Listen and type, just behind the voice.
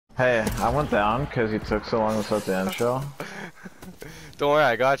Hey, I went down because you took so long to start the intro. Don't worry,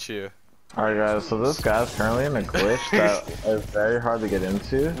 I got you. Alright guys, so this guy's currently in a glitch that is very hard to get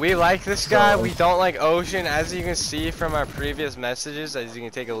into. We like this guy, we don't like Ocean. As you can see from our previous messages, as you can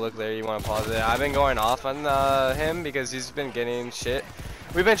take a look there, you want to pause it. I've been going off on him because he's been getting shit.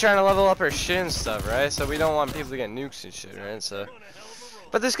 We've been trying to level up our shit and stuff, right? So we don't want people to get nukes and shit, right? So,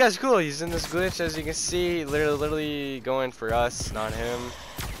 but this guy's cool. He's in this glitch, as you can see, literally going for us, not him.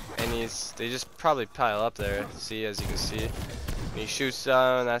 And they just probably pile up there. See, as you can see. He shoots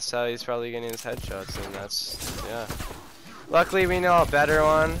down, and that's how he's probably getting his headshots, and that's, yeah. Luckily, we know a better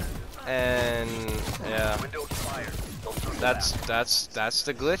one, and, yeah. That's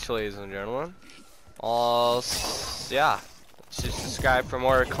the glitch, ladies and gentlemen. Yeah. Just subscribe for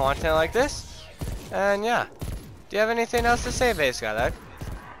more content like this, and yeah. Do you have anything else to say, Base Guy?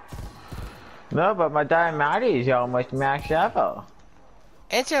 No, but my diamond is almost maxed level.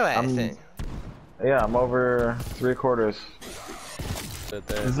 Interesting. Yeah, I'm over 3/4.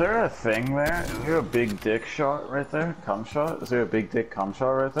 Is there a thing there? Is there a big dick shot right there? Cum shot? Is there a big dick cum shot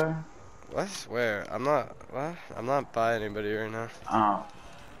right there? What? Where? I'm not. What? I'm not by anybody right now. Oh.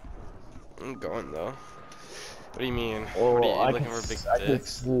 I'm going though. What do you mean? Oh, what are you looking for big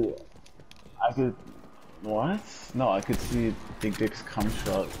dicks? I could. What? No, I could see big dick's cum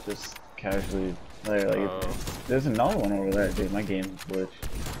shot just casually. There's another one over there, dude. My game's glitched.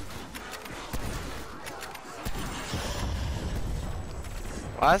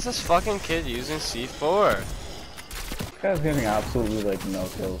 Why is this fucking kid using C4? This guy's getting absolutely like no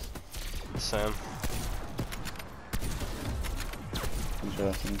kills. Sam.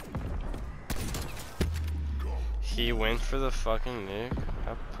 Interesting. He went for the fucking nuke?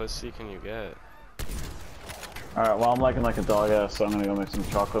 How pussy can you get? Alright, well I'm liking like a dog ass, so I'm gonna go make some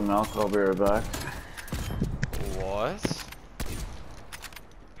chocolate milk. I'll be right back. What?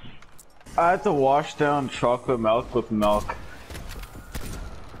 I had to wash down chocolate milk with milk.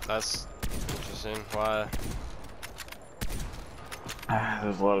 That's interesting. Why?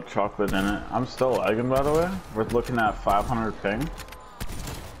 There's a lot of chocolate in it. I'm still lagging, by the way. We're looking at 500 ping.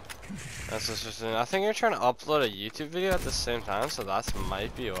 That's interesting. I think you're trying to upload a YouTube video at the same time, so that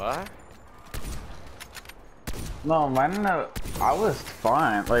might be why. No, I was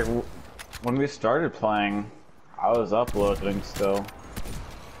fine. Like, when we started playing, I was uploading still.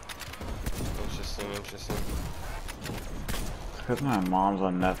 Interesting. It's because my mom's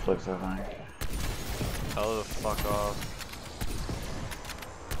on Netflix, I think. Tell her the fuck off.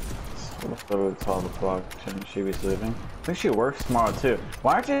 It's literally 12 o'clock. Shouldn't she be sleeping? I think she works tomorrow too.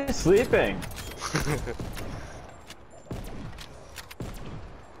 Why aren't you sleeping?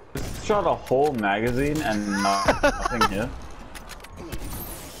 Just shot a whole magazine and nothing hit.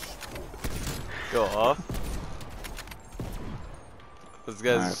 Go off. This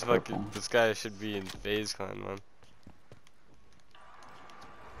guy's Alright, fucking. purple. This guy should be in FaZe Clan, man.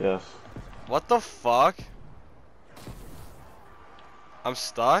 Yes. What the fuck? I'm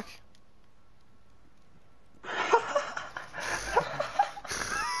stuck?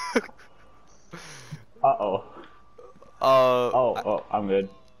 Uh-oh. Oh, I'm good.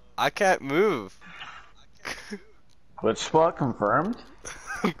 I can't move. Glitch spot confirmed?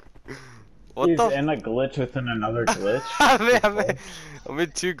 What He's the in a glitch within another glitch. I'm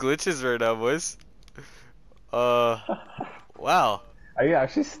in two glitches right now, boys. Wow. Are you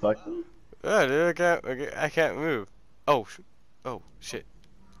actually stuck? Yeah, dude, I can't move. Oh shit.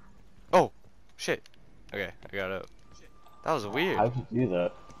 Oh shit. Okay, I got up. That was weird. How'd you do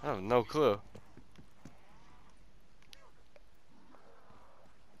that? I have no clue.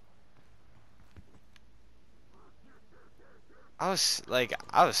 I was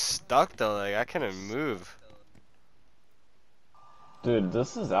stuck though, like I couldn't move. Dude,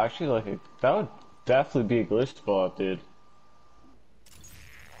 this is actually like that would definitely be a glitch spot, dude.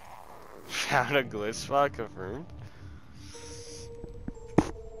 Found a glitch spot confirmed.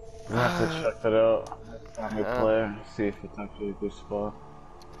 We'll have to check that out next time we play, see if it's actually a glitch spot.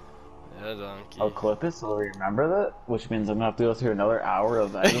 Yeah, donkey. I'll clip it so we remember that, which means I'm gonna have to go through another hour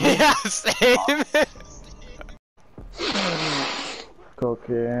of editing. Yeah, same.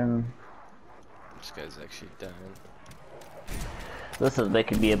 Cocaine. This guy's actually down. Listen, they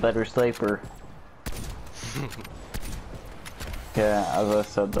could be a better sniper. Yeah, as I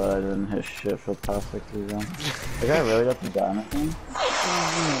said that, I didn't hit shit for the past like 3 rounds. The guy really got the diamond thing?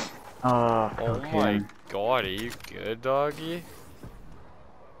 Oh, Oh my god, are you good, doggy?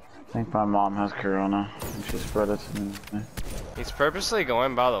 I think my mom has corona, and she spread it to me. He's purposely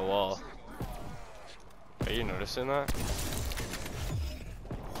going by the wall. Are you noticing that?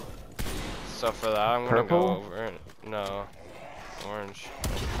 So for that, I'm gonna go over and... No. Orange.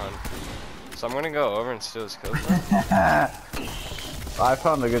 So I'm gonna go over and steal his kills. I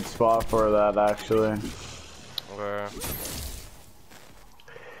found a good spot for that actually. Where?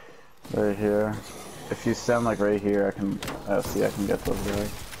 Right here. If you stand like right here, I can. See, I can get those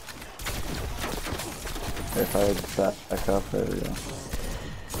guys. If I back up, there we go.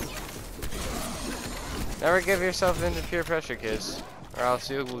 Never give yourself into peer pressure, kids, or else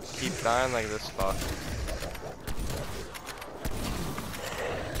you will keep dying like this fuck.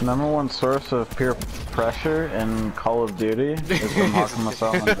 Number one source of peer pressure in Call of Duty is when Hawking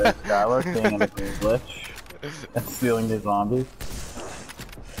myself and Skylar being in a glitch and stealing the zombies.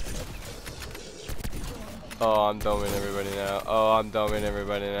 Oh, I'm dumbing everybody now. Oh, I'm dumbing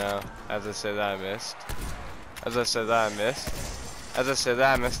everybody now. As I said that, I missed. As I said that, I missed. As I said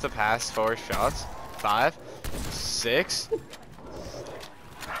that, I missed the past 4 shots. 5, 6.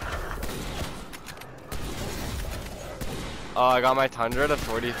 Oh, I got my Tundra to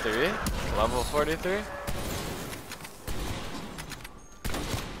 43. Level 43.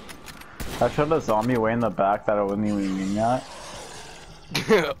 I shot a zombie way in the back that I wasn't even aiming at.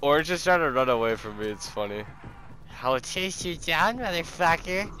 Or just trying to run away from me, it's funny. I'll chase you down,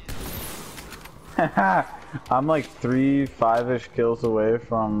 motherfucker. I'm like 3-5-ish kills away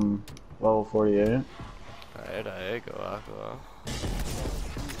from level 48. Alright, go out.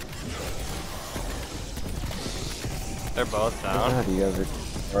 They're both down. God, you guys are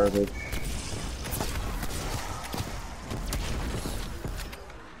garbage.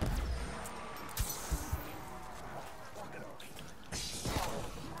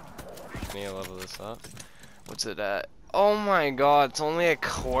 I need to level this up. What's it at? Oh my god, it's only a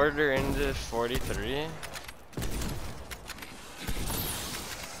quarter into 43.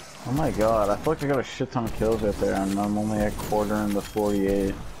 Oh my god, I feel like I got a shit ton of kills right there and I'm only a quarter into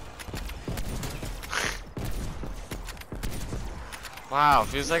 48. Wow,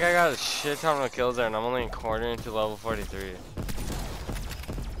 feels like I got a shit ton of kills there and I'm only a quarter into level 43.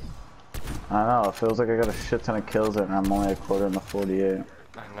 I know, it feels like I got a shit ton of kills there and I'm only a quarter into 48.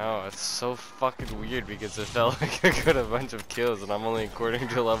 I know, it's so fucking weird because it felt like I got a bunch of kills and I'm only a quarter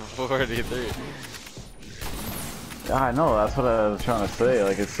into level 43. Yeah, I know, that's what I was trying to say.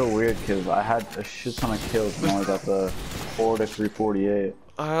 Like, it's so weird because I had a shit ton of kills and only got the 4 to 348.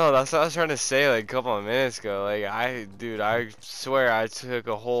 I know, that's what I was trying to say like a couple of minutes ago. Like, dude, I swear I took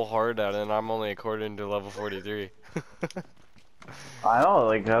a whole heart out and I'm only a quarter into level 43. I know,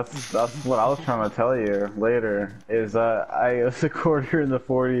 like, that's what I was trying to tell you later, is that I was a quarter in the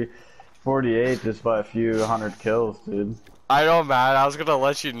 48 just by a few hundred kills, dude. I know, man, I was gonna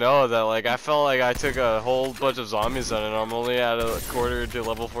let you know that, like, I felt like I took a whole bunch of zombies on and I'm only at a quarter to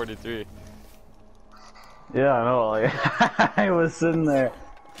level 43. Yeah, I know, like, I was sitting there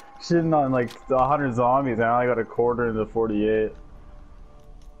shitting on, like, 100 zombies and I only got a quarter into 48.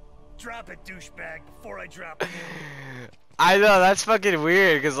 Drop it, douchebag, before I drop it. I know, that's fucking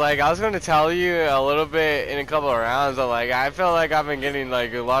weird, cause like, I was gonna tell you a little bit in a couple of rounds, but like, I feel like I've been getting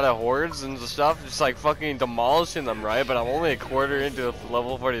like a lot of hordes and stuff, just like fucking demolishing them, right? But I'm only a quarter into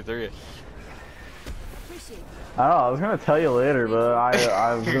level 43. I don't know, I was gonna tell you later, but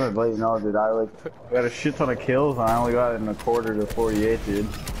I was gonna let you know, dude, I got a shit ton of kills and I only got it in a quarter to 48, dude.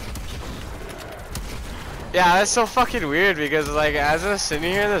 Yeah, that's so fucking weird because like as I was sitting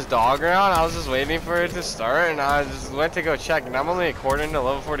here in this dog round, I was just waiting for it to start and I just went to go check and I'm only a quarter into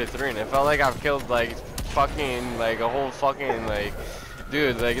level 43 and it felt like I've killed like fucking like a whole fucking like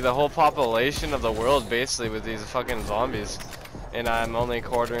dude, like the whole population of the world basically with these fucking zombies and I'm only a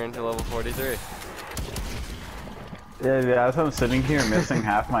quarter into level 43. Yeah, as I'm sitting here missing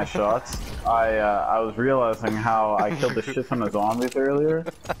half my shots, I was realizing how I killed a shit ton of zombies earlier,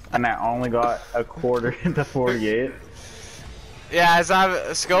 and I only got a quarter into 48. Yeah, as I'm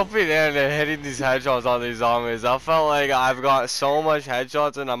scoping in and hitting these headshots on these zombies, I felt like I've got so much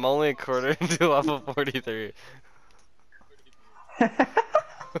headshots and I'm only a quarter into level 43.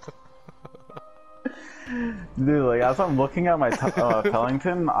 Dude, like, as I'm looking at my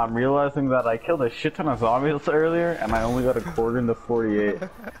Pellington, I'm realizing that I killed a shit ton of zombies earlier, and I only got a quarter into 48.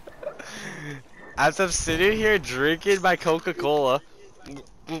 As I'm sitting here drinking my Coca-Cola,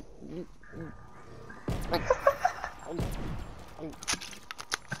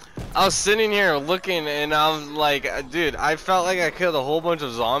 I was sitting here looking, and I was like, dude, I felt like I killed a whole bunch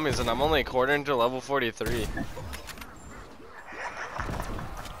of zombies, and I'm only a quarter into level 43.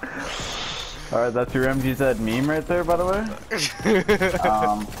 Alright, that's your MGZ meme right there, by the way.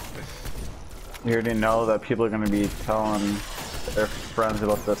 You already know that people are going to be telling their friends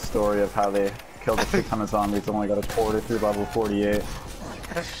about the story of how they killed a shit ton of zombies, only got a quarter through level 48.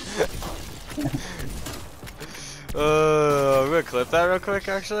 I'm gonna clip that real quick,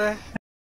 actually.